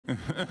Hey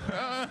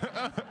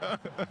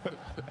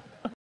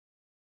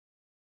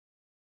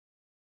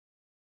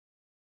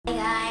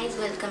guys,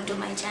 welcome to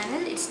my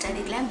channel. It's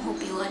StoodyGlam.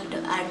 Hope you all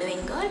are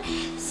doing good.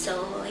 So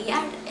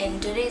yeah, in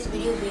today's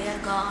video we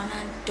are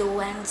gonna do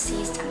and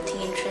see something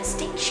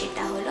interesting.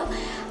 সেটা হলো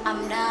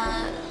আমরা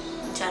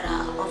যারা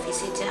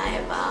অফিসে যায়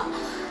বা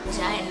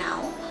যায়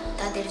নাও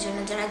তাদের জন্য,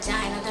 যারা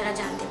যায় না তারা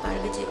জানতে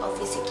পারবে যে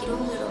অফিসে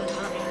কিরকম কিরকম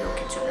ধরনের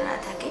লোকেজনরা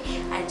থাকে,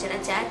 আর যারা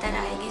যায় তারা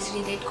আই গেস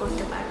রিলেট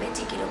করতে পারবে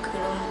যে কিরকম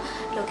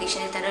লোকের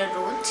সাথে তারা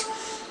রোজ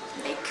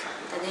লাইক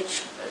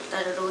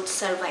তারা রোজ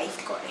সার্ভাইভ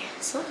করে।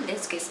 So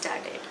let's get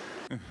started.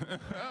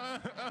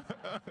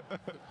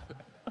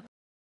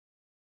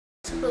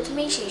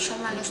 প্রথমেই সেই সব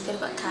মানুষদের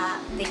কথা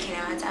দেখে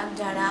নেওয়া যাক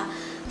যারা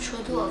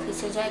শুধু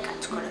অফিসে যায়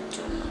কাজ করার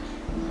জন্য,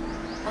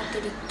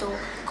 অতিরিক্ত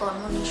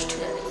কর্মনিষ্ঠ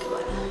যাদেরকে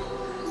বলা হয়।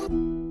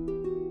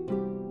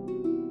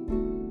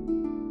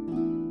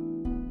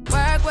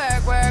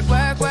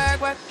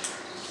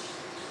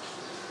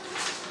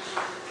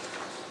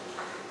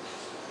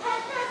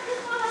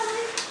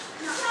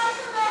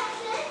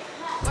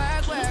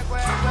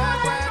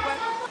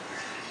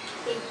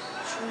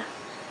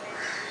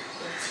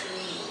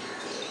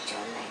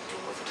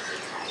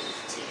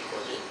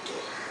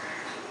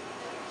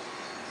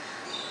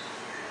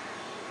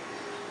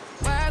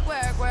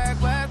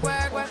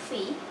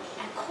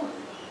 এখন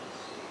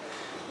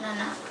না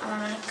না, আমার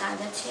অনেক কাজ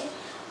আছে,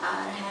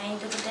 আর হ্যাঁ এই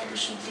তোকে একটা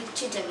শীত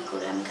দিচ্ছে, যাবি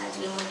করে আমি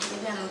কাজের মধ্যে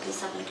দেবে, আমাকে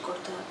সাবমিট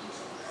করতে হবে।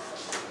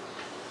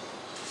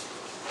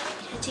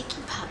 এটা যে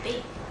কীভাবে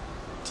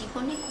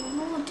জীবনে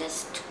কোনো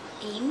জাস্ট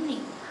এইম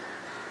নেই,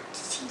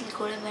 চিল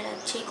করে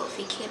বেড়াচ্ছে,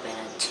 কফি খেয়ে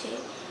বেড়াচ্ছে,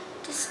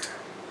 জাস্ট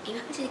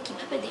এভাবে যে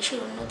কীভাবে দেশের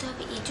উন্নতি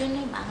হবে, এই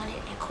জন্যই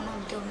বাঙালির এখনও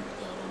অব্দি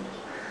উন্নতি হলো না।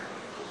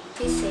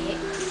 অফিসে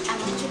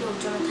এমন কিছু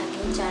লোকজন থাকে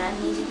যারা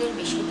নিজেদের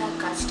বেশিরভাগ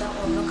কাজটা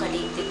অন্য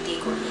কালিগদের দিয়ে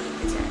করিয়ে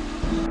নিতে চায়।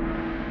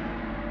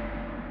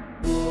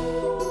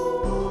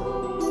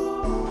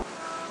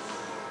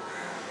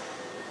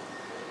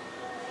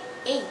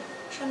 এই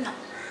শোন না,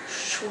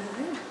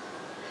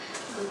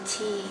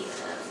 বলছি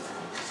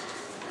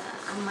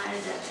আমার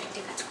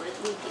একটা কাজ করে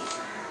দিবি প্লিজ।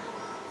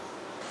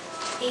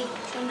 এই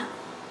শোন না,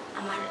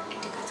 আমার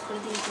একটা কাজ করে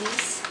দিবি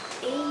প্লিজ।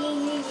 এই এই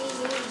এই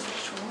এই এই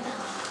শোন না,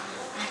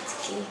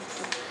 আজকে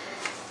একটু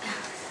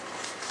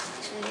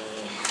আসলে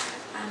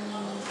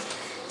আমি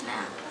না,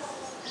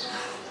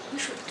 আমার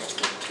শরীরটা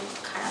আজকে একটু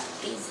খারাপ,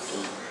 প্লিজ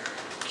এই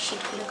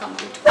শিটগুলো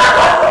কমপ্লিট করি।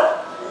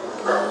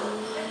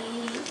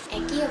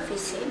 একই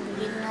অফিসে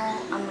বিভিন্ন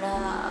আমরা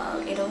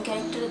এরকম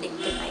ক্যারেক্টারও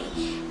দেখতে পাই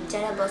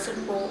যারা বসের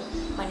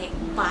মানে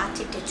পা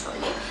চেটে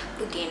চলে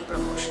টু গেইন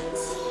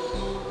প্রমোশনস।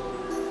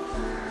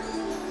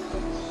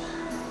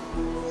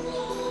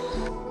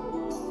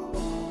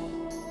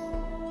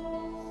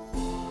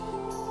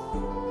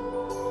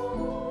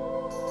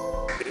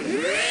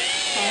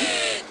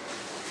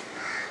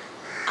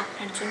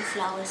 আপনার জন্য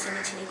ফ্লাওয়ার্স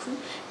এনেছি, দেখুন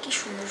কি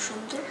সুন্দর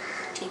সুন্দর,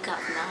 ঠিক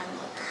আপনার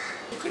মতো।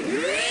 দেখুন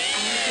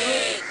আমি পুরো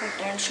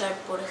প্যাটার্ন শার্ট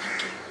পরে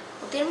থাকি,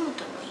 ওদের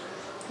মতো নই,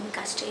 আমি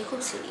কাজটাকে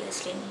খুব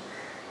সিরিয়াসলি নিই।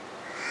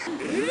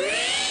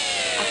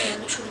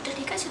 আপনার শরীরটা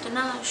ঠিক আছে তো?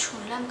 না,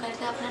 শুনলাম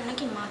কালকে আপনার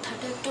নাকি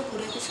মাথাটা একটু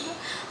ঘুরে গেছিলো,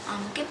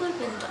 আমাকে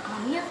বলবেন তো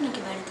আমি আপনাকে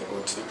বাড়িতে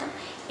পৌঁছে দিতাম।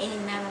 এই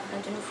নিন ম্যাম আপনার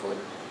জন্য ফুল।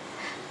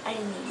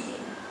 আরে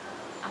নিন,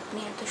 আপনি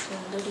এত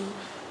সুন্দরী।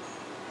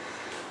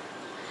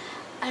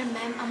 আর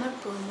ম্যাম আমার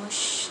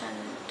প্রমোশন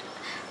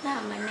না,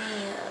 মানে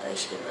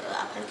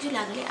আপনার কিছু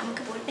লাগলে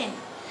আমাকে বলবেন,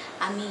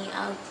 আমি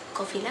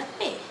কফি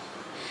লাগবে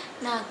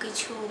না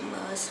কিছু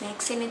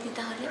স্ন্যাক্স এনে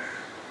দিতে হলে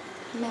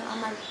ম্যাম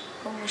আমার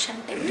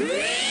প্রমোশনটা একটু।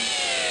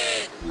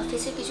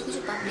 অফিসে কিছু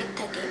কিছু পাবলিক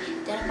থাকে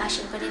যারা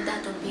পাশের বাড়ির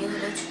দাদুর বিয়ে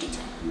হলেও ছুটি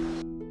যায়।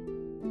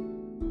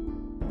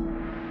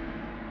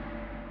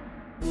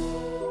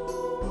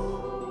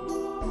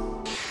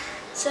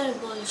 স্যার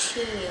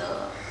বলছি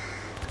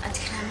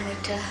আজকে আমার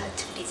একটা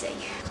ছুটি চাই,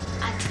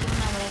 আজকে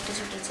আমার একটা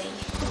ছুটি চাই।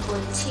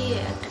 বলছি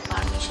একটা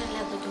পারমিশন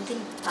লাগবে, দুদিন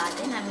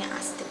বাদে আমি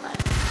আসতে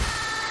পারবো।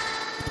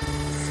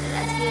 স্যার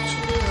আজকে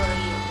আসলে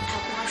ওই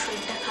ঠাকুমার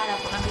শরীরটা খারাপ,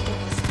 ওনাকে তো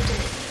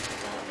হসপিটালে নিয়ে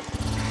যেতে হবে।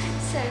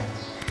 স্যার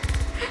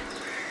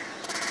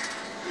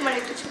আমার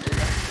একটা ছুটি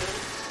লাগবে,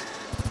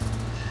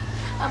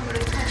 আমার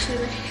ওই পাশের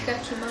বাড়ির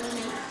কাকিমাও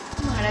নেই,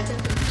 মারা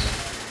যাবে,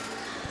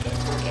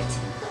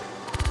 গেছে।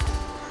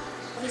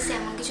 অফিসে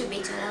এমন কিছু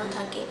বেচারাও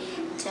থাকে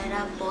যারা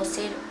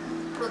বসের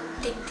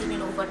প্রত্যেক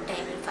দিনের ওভার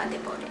টাইমের ফাঁদে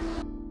পড়ে।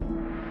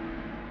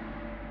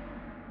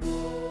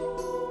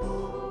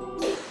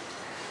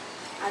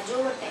 আজও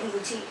ওভার টাইম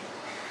বুঝি,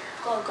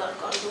 কর কর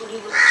কর, দৌড়ি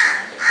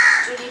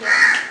চুরি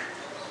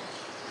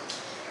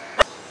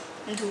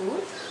দূর,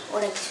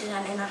 ওরা কিছু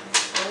জানে না।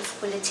 বস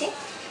বলেছে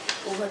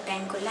ওভার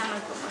টাইম করলে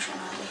আমার প্রমোশন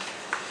হবে।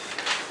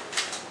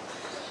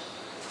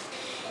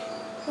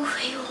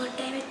 এই ওভার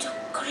টাইমের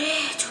চক্করে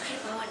চোখের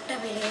পাওয়ারটা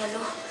বেড়ে গেল,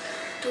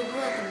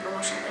 তবুও এখন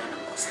প্রমোশন দেবে না।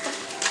 বসটা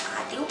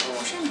আদেও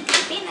প্রমোশন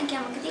দেবে নাকি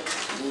আমাকে দিয়ে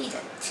খাইয়েই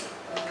যাচ্ছে।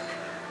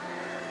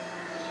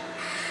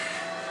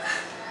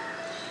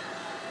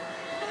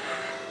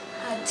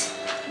 আজ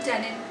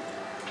জানেন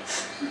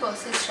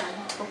বসের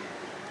শ্রাদ্ধ,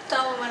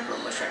 তাও আমার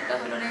প্রমোশনটা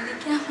হলো না,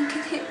 এদিকে আমাকে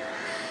দিয়ে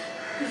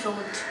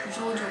রোজ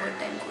রোজ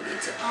ওভারটাইম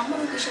করিয়েছে, আমার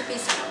অফিসে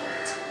পেয়ে সারা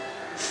হচ্ছে।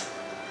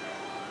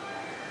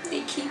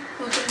 দেখি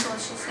নতুন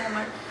বস এসে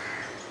আমার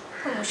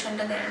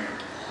প্রমোশনটা দেয়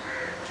নাকি।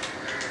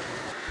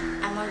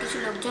 এমন কিছু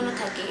লোকজনও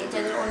থাকে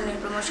যাদের অন্যের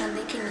প্রমোশন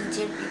দেখে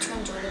নিজের পিছন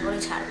জ্বলে পড়ে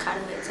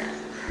ছাড়খাড় হয়ে যায়।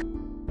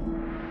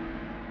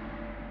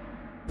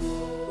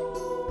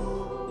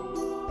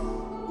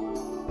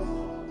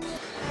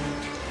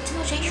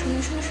 সেই শুনো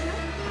শুনো শুনো,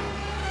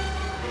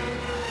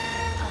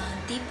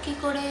 দীপ কি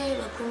করে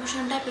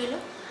প্রমোশনটা পেলো?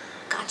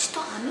 কাজ তো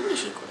আমি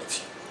বেশি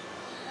করেছি,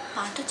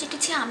 পা তো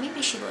চেটেছি আমি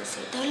বেশি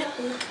বসে, তাহলে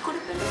ও কী করে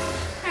পেলো?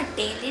 না,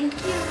 ট্যালেন্ট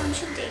কি আর মানুষ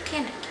দেখে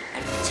নাকি?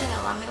 আর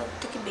এছাড়াও আমি ওর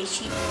থেকে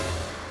বেশি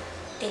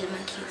তেল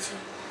মাখিয়েছি।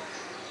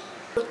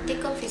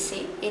 প্রত্যেক অফিসে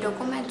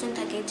এরকম একজন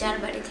থাকে যার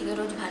বাড়ি থেকে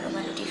রোজ ভালো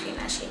ভালো টিফিন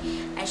আসে,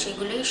 আর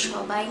সেগুলোই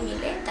সবাই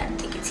মিলে তার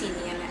থেকে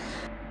ছিনিয়ে নেয়।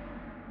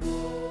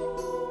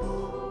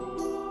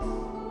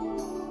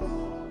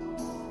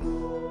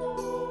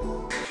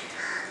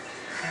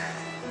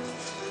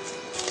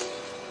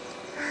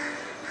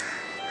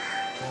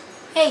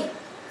 এই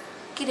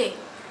কিরে,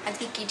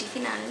 আজকে কি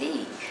টিফিন আনলি?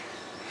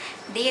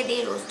 দে দে,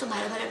 রোজ তো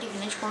ভালো ভালো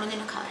টিফিন আস,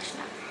 কোনোদিনও খাওয়াস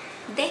না,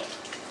 দে।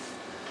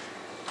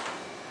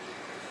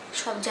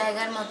 সব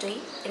জায়গার মতোই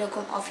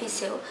এরকম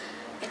অফিসেও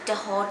একটা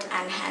হট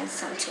অ্যান্ড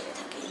হ্যান্ডসাম ছেলে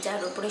থাকে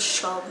যার উপরে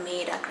সব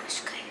মেয়েরা ক্রাশ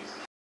খায়।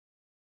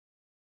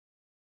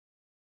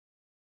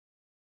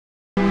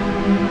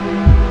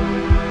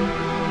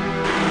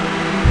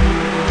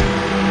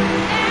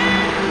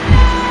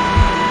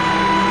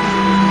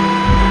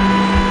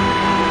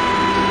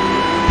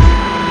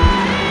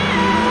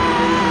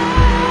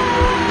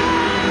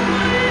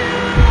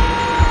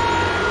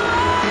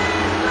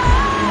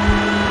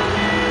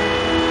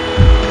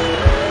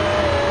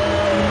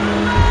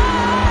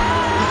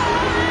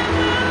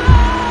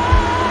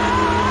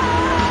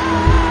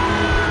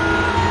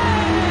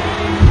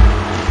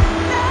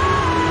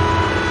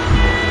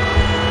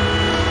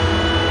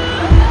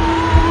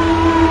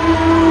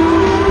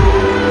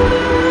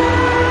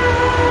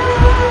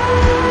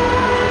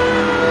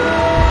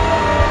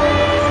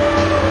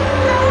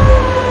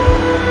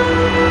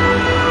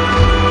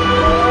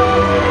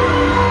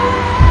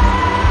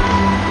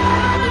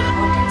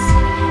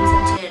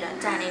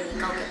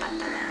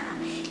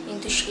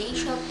 সেই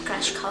সব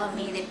ক্রাশ খাওয়া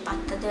মেয়েদের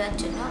পাত্তা দেওয়ার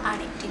জন্য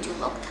আরেকটি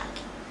যুবক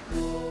থাকে।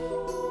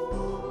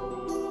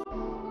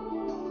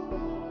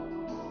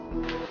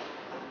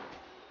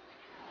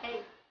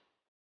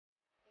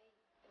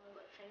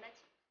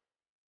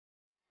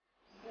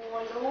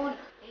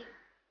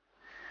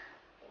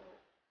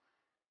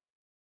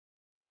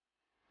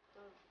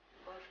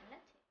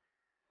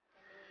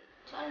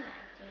 চল না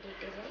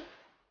ডেটে যাই।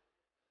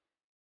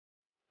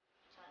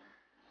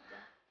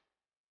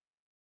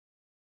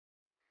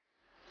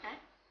 হ্যাঁ,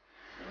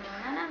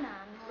 না না না,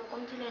 আমি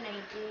ওরকম ছিল না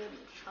যে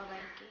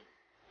সবাইকে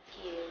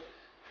গিয়ে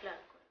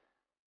ফ্লার্ট করে।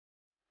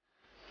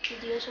 তুই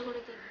জিজ্ঞাসা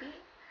করে দেখবি,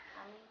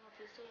 আমি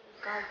অফিসে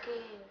কাউকে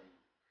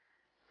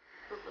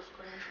প্রপোজ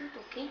করে আসুন,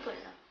 তোকেই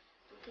করলাম।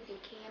 তোকে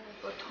দেখেই আমি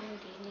প্রথম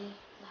দিনই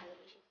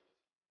ভালোবেসে।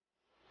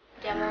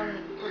 যেমন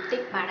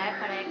প্রত্যেক পাড়ায়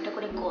পাড়ায় একটা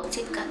করে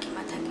গসিপ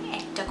কাকিমা থাকে,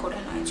 একটা করে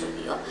নয়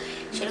যদিও,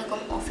 সেরকম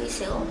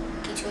অফিসেও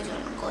কিছু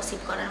জন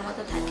গসিপ করার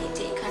মতো থাকে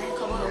যে এখানের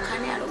খবর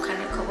ওখানে আর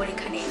ওখানের খবর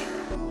এখানে এনে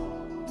দেয়।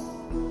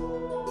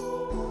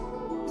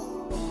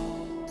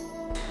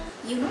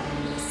 You know,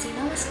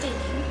 Sina was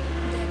telling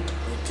that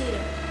ওই যে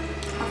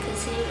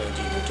অফিসে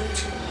যে দুটো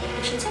ছেলে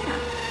এসেছে না,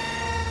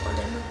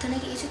 ওদের মধ্যে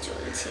নাকি কিছু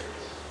চলছে।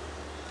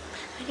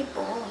 আরে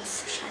বস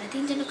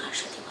সারাদিন যেন কার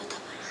সাথে কথা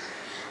বলে।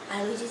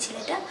 আর ওই যে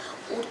ছেলেটা,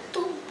 ওর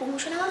তো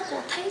প্রমোশন হওয়ার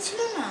কথাই ছিল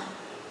না,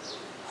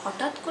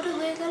 হঠাৎ করে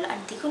হয়ে গেল। আর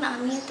দেখুন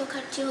আমি এত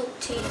খার্চে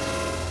হচ্ছে,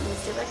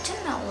 বুঝতে পারছেন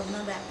না অন্য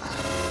ব্যাপার।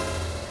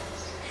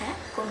 হ্যাঁ,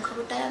 কোন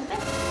খবরটা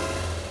রাখবেন?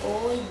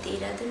 ওই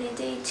দেরাদুনে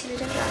যে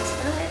ছেলেটা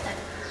ট্রান্সফার হয়ে তার।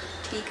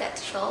 ঠিক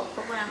আছে, সব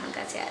খবর আমার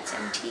কাছে আছে,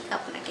 আমি ঠিক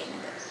আপনাকে এনে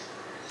দেবো।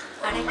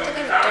 আর একটা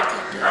ক্যারেক্টার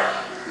থাকে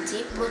যে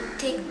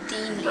প্রত্যেক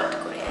দিন লেট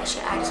করে আসে,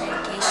 আর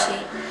স্যারকে এসে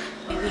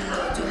বিভিন্ন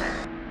অজুহাত।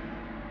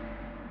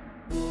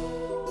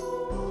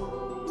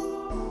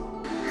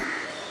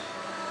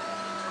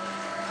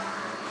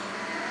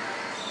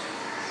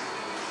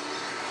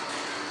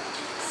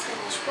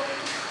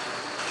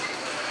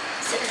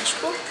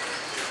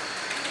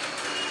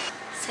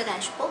 স্যার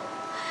আসবো?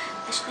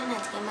 আসলে না,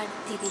 আজকে আমার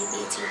দিদির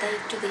বিয়ে ছিল, তাই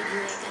একটু দেরি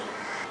হয়ে গেল।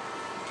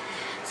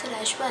 স্যার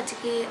আসবো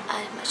আজকে।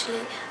 আসলে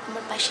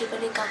আমার পাশের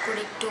বাড়ির কাকুর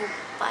একটু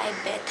পায়ে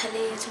ব্যথা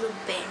লেগেছিল,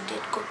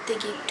 ব্যান্ডেড করতে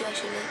গিয়ে একটু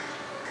আসলে।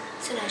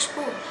 স্যার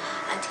আসবো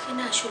আজকে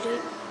না, আসলে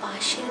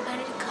পাশের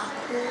বাড়ির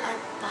কাকু আর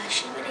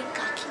পাশের বাড়ির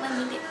কাকিমা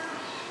মিলে।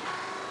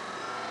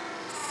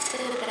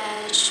 স্যার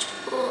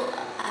আসবো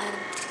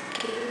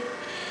আজকে,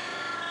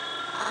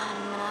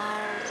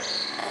 আমার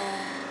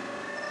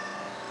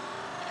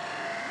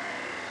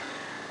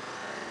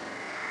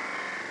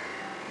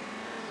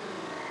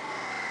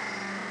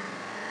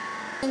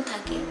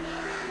থাকে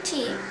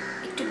যে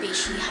একটু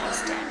বেশি হাই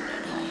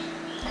স্ট্যান্ডার্ড হয়,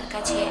 তার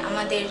কাছে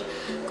আমাদের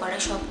করা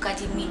সব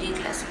কাজই মিডল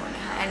ক্লাস মনে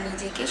হয়, আর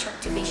নিজেকে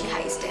সবচেয়ে বেশি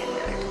হাই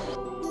স্ট্যান্ডার্ড।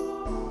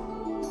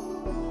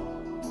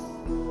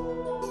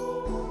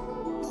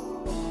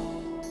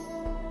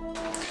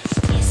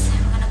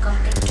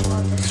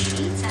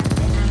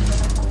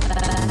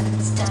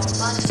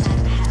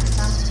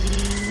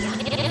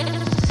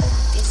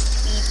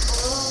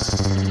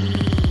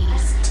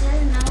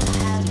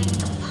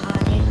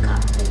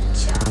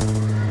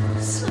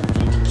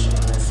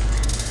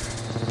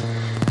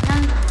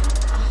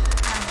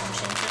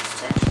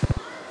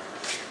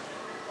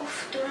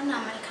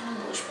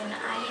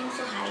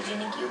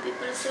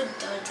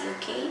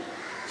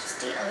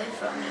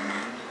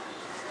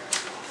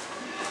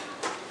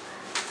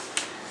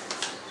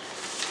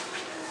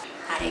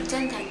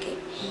 আরেকজন থাকে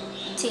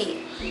যে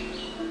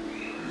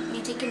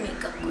নিজেকে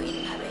মেকআপ কুইন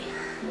ভাবে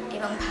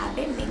এবং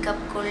ভাবে মেকআপ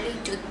করলেই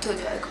যুদ্ধ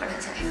জয় করা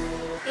যায়।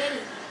 এই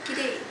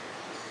কিরে,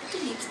 তুই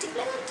লিপস্টিক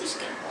লাগাচ্ছিস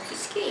কেন?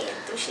 অফিসকে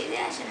এত সেজে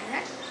আসে না।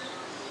 হ্যাঁ,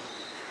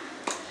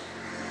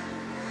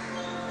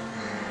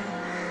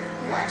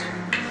 what?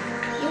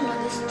 You know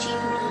this cheap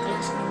middle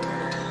class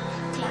mentality.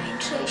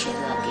 ক্লায়েন্টরা এসে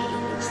তো আগে এই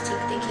লিপস্টিক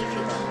দেখিয়ে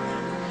ফেলা হবে,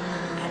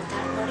 আর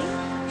তারপরে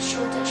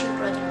সোজা সেই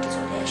প্রজেক্টে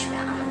চলে আসবে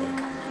আমাদের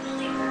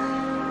কোম্পানিতে।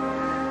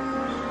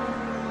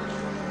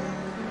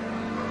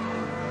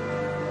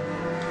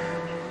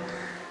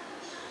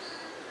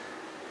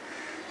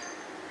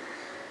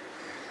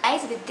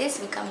 Guys, with this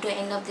we come to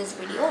end of this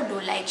video. Do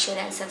like, share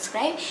and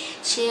subscribe.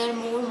 Share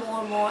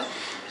more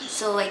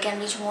so I can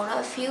reach more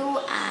of you,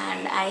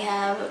 and I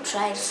have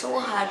tried so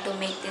hard to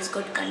make this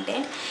good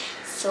content.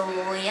 So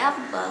yeah,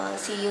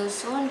 see you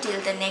soon. Till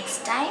the next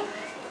time,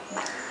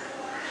 bye.